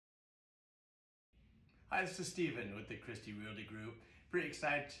Hi, this is Steven with the Christie Realty Group. Pretty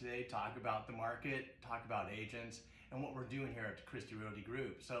excited today to talk about the market, talk about agents, and what we're doing here at the Christie Realty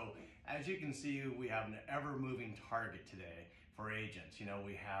Group. So as you can see, we have an ever-moving target today for agents. You know,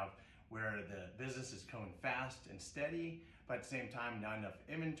 we have where the business is going fast and steady, but at the same time, not enough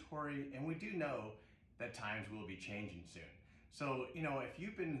inventory, and we do know that times will be changing soon. So, you know, if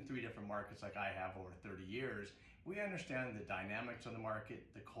you've been in 3 different markets like I have over 30 years, we understand the dynamics of the market,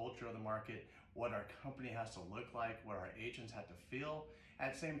 the culture of the market, what our company has to look like, what our agents have to feel.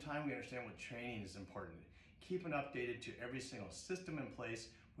 At the same time, we understand what training is important. Keeping updated to every single system in place,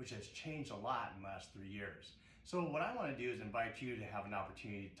 which has changed a lot in the last 3 years. So what I want to do is invite you to have an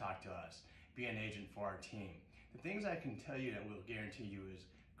opportunity to talk to us, be an agent for our team. The things I can tell you that will guarantee you is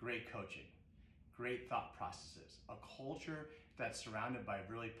great coaching, great thought processes, a culture that's surrounded by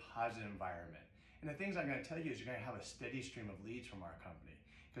a really positive environment. And the things I'm going to tell you is you're going to have a steady stream of leads from our company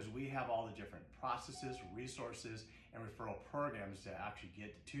because we have all the different processes, resources, and referral programs to actually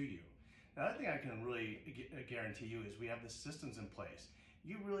get to you. The other thing I can really guarantee you is we have the systems in place.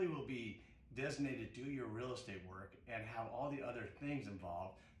 You really will be designated to do your real estate work and have all the other things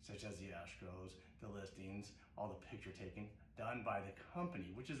involved, such as the escrows, the listings, all the picture taking done by the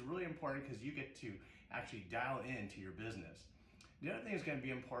company, which is really important because you get to actually dial into your business. The other thing that's going to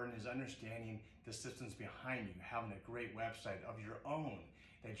be important is understanding the systems behind you, having a great website of your own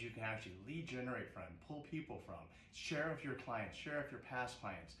that you can actually lead generate from, pull people from, share with your clients, share with your past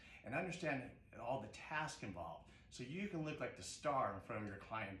clients, and understand all the tasks involved so you can look like the star in front of your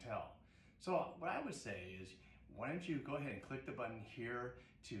clientele. So what I would say is, why don't you go ahead and click the button here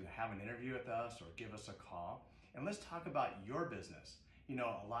to have an interview with us or give us a call, and let's talk about your business. You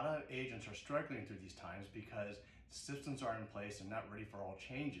know, a lot of agents are struggling through these times because systems are in place and not ready for all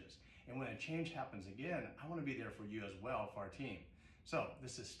changes. And when a change happens again, I want to be there for you as well, for our team. So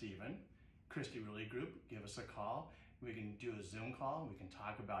this is Steven, Christie Realty Group. Give us a call. We can do a Zoom call. We can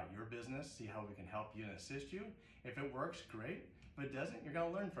talk about your business, see how we can help you and assist you. If it works, great. If it doesn't, you're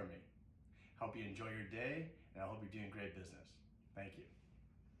going to learn from me. Hope you enjoy your day, and I hope you're doing great business.